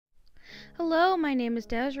Hello, my name is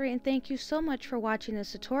Desiree and thank you so much for watching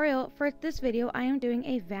this tutorial. For this video, I am doing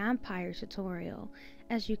a vampire tutorial,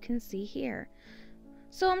 as you can see here.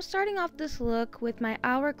 So I'm starting off this look with my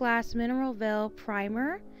Hourglass Mineral Veil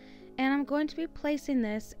Primer, and I'm going to be placing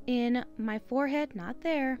this in my forehead, not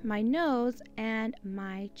there, my nose, and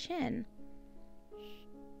my chin.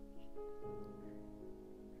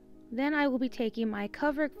 Then I will be taking my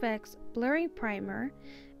Cover FX Blurring Primer,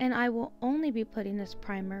 and I will only be putting this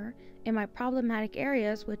primer in my problematic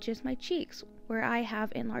areas, which is my cheeks, where I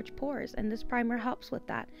have enlarged pores, and this primer helps with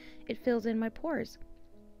that. It fills in my pores.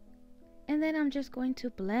 And then I'm just going to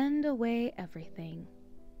blend away everything.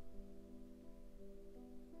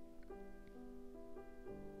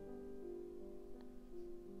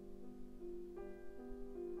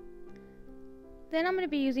 Then I'm going to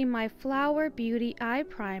be using my Flower Beauty Eye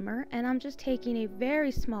Primer, and I'm just taking a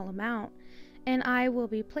very small amount, and I will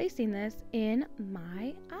be placing this in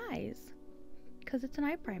my eyes, because it's an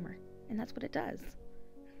eye primer, and that's what it does.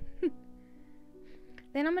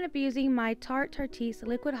 Then I'm going to be using my Tarte Tartiste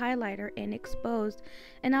Liquid Highlighter in Exposed,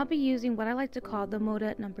 and I'll be using what I like to call the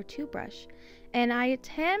Moda No. 2 brush. And I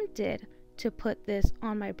attempted to put this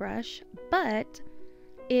on my brush, but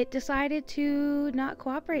it decided to not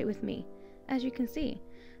cooperate with me, as you can see.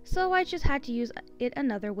 So I just had to use it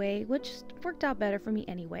another way, which worked out better for me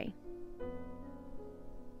anyway.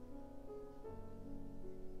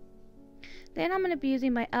 Then I'm going to be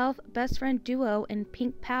using my e.l.f. Best Friend Duo in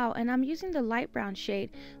Pink Pow, and I'm using the light brown shade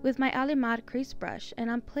with my Alimard crease brush,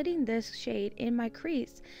 and I'm putting this shade in my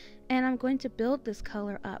crease, and I'm going to build this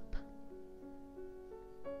color up.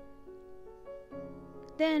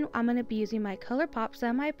 Then I'm going to be using my ColourPop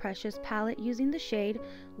Semi Precious palette using the shade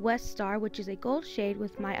West Star, which is a gold shade,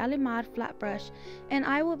 with my Alimard flat brush, and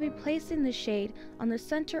I will be placing the shade on the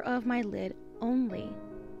center of my lid only.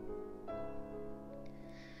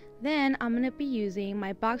 Then I'm going to be using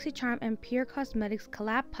my BoxyCharm and Pure Cosmetics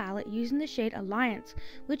collab palette using the shade Alliance,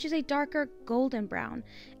 which is a darker golden brown,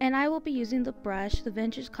 and I will be using the brush, the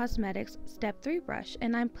Vintage Cosmetics Step 3 brush,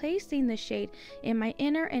 and I'm placing the shade in my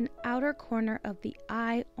inner and outer corner of the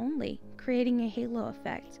eye only, creating a halo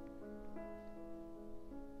effect.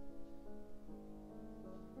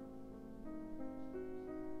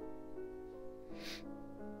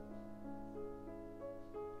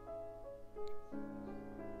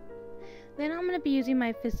 Then I'm going to be using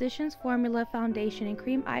my Physicians Formula Foundation in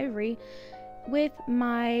Cream Ivory with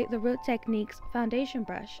the Real Techniques foundation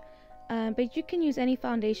brush. But you can use any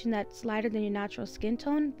foundation that's lighter than your natural skin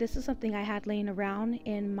tone. This is something I had laying around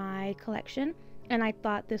in my collection, and I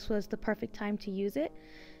thought this was the perfect time to use it.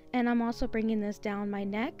 And I'm also bringing this down my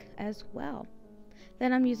neck as well.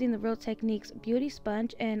 Then I'm using the Real Techniques Beauty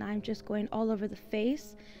Sponge, and I'm just going all over the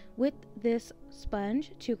face with this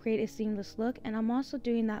sponge to create a seamless look, and I'm also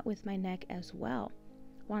doing that with my neck as well.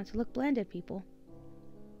 Want it to look blended, people.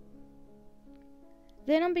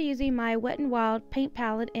 Then I'll be using my Wet n Wild paint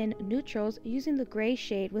palette in neutrals using the gray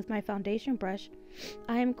shade with my foundation brush.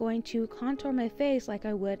 I am going to contour my face like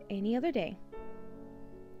I would any other day,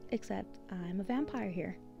 except I'm a vampire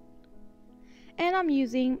here. And I'm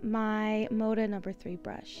using my Moda No. 3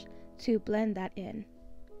 brush to blend that in.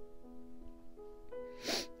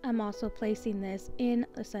 I'm also placing this in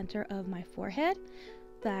the center of my forehead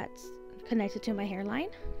that's connected to my hairline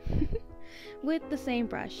with the same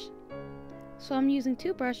brush. So I'm using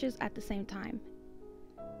two brushes at the same time.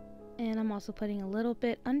 And I'm also putting a little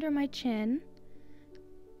bit under my chin.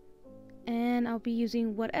 And I'll be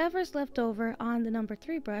using whatever's left over on the No.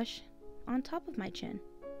 3 brush on top of my chin.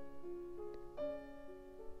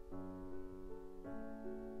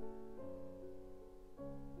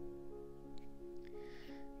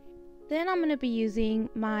 Then I'm going to be using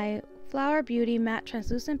my Flower Beauty Matte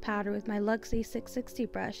Translucent Powder with my Luxie 660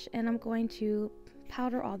 brush, and I'm going to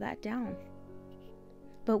powder all that down.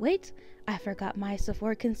 But wait, I forgot my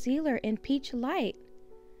Sephora Concealer in Peach Light.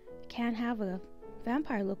 Can't have a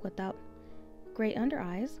vampire look without great under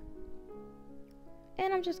eyes.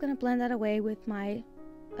 And I'm just going to blend that away with my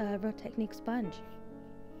Real Techniques sponge.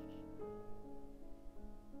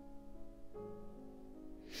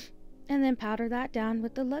 And then powder that down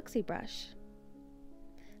with the Luxie brush.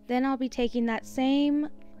 Then I'll be taking that same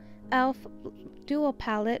e.l.f. Duo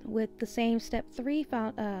palette with the same Step 3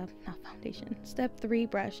 Step 3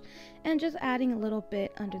 brush, and just adding a little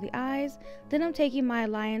bit under the eyes. Then I'm taking my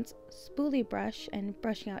Alliance spoolie brush and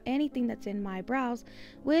brushing out anything that's in my brows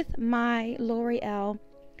with my L'Oreal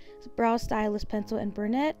Brow Stylist Pencil in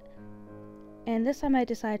Brunette. And this time I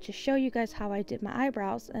decided to show you guys how I did my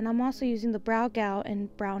eyebrows, and I'm also using the Brow Gal in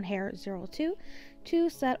Brown Hair 02 to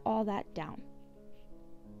set all that down.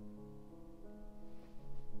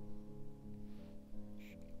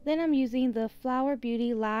 Then I'm using the Flower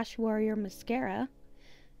Beauty Lash Warrior Mascara.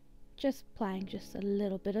 Just applying just a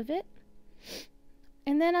little bit of it.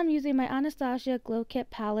 And then I'm using my Anastasia Glow Kit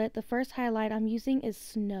palette. The first highlight I'm using is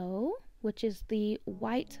Snow, which is the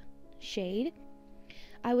white shade.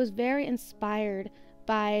 I was very inspired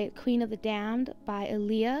by Queen of the Damned by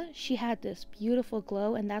Aaliyah. She had this beautiful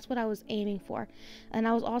glow, and that's what I was aiming for. And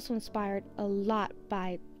I was also inspired a lot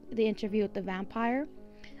by The Interview with the Vampire.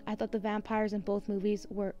 I thought the vampires in both movies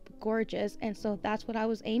were gorgeous, and so that's what I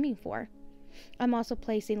was aiming for. I'm also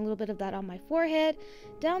placing a little bit of that on my forehead,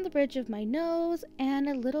 down the bridge of my nose, and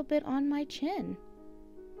a little bit on my chin.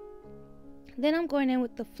 Then I'm going in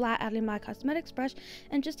with the flat Adeline Cosmetics brush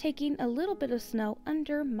and just taking a little bit of snow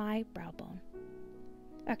under my brow bone.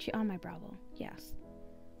 Actually, on my brow bone, yes.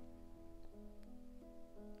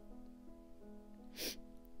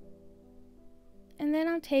 And then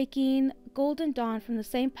I'm taking Golden Dawn from the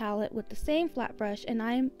same palette with the same flat brush, and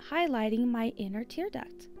I'm highlighting my inner tear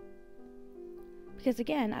duct. Because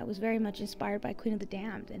again, I was very much inspired by Queen of the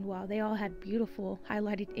Damned, and wow, they all had beautiful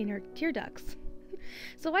highlighted inner tear ducts.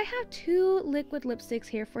 So I have two liquid lipsticks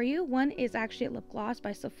here for you. One is actually a lip gloss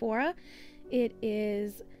by Sephora. It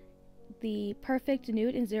is the Perfect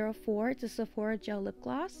Nude in 04. It's a Sephora gel lip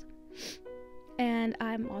gloss. And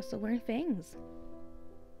I'm also wearing fangs.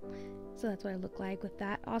 So that's what I look like with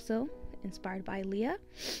that. Also inspired by Leah.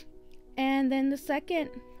 And then the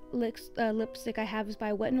second lipstick I have is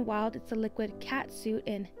by Wet n Wild. It's a liquid catsuit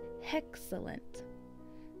in Hexcellent.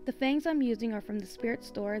 The fangs I'm using are from the Spirit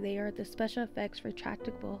store. They are the special effects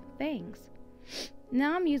retractable fangs.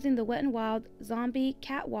 Now I'm using the Wet n Wild Zombie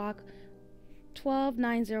Catwalk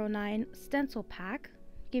 12909 stencil pack,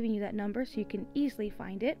 giving you that number so you can easily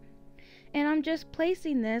find it. And I'm just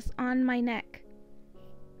placing this on my neck.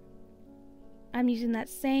 I'm using that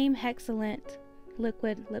same Hexcellent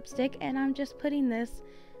liquid lipstick, and I'm just putting this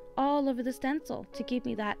all over the stencil to give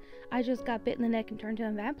me that I just got bit in the neck and turned to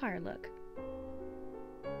a vampire look.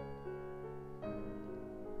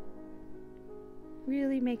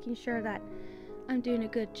 Really making sure that I'm doing a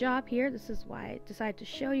good job here. This is why I decided to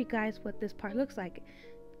show you guys what this part looks like.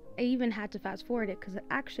 I even had to fast forward it because it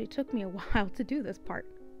actually took me a while to do this part.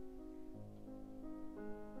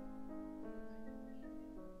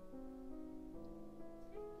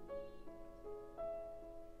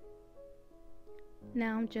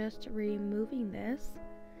 Now I'm just removing this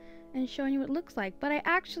and showing you what it looks like, but I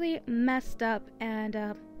actually messed up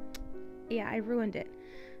and yeah, I ruined it.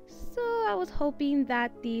 So I was hoping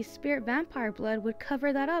that the Spirit Vampire Blood would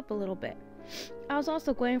cover that up a little bit. I was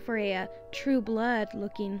also going for a True Blood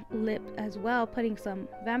looking lip as well, putting some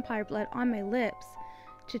vampire blood on my lips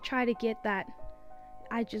to try to get that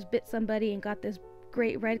I just bit somebody and got this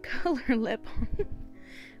great red color lip.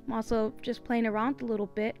 I'm also just playing around a little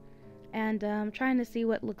bit and trying to see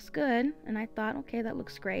what looks good, and I thought, okay, that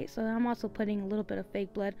looks great. So I'm also putting a little bit of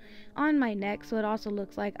fake blood on my neck so it also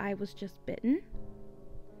looks like I was just bitten,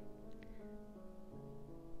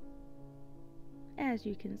 as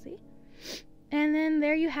you can see. And then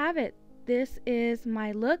there you have it. This is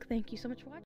my look. Thank you so much for watching.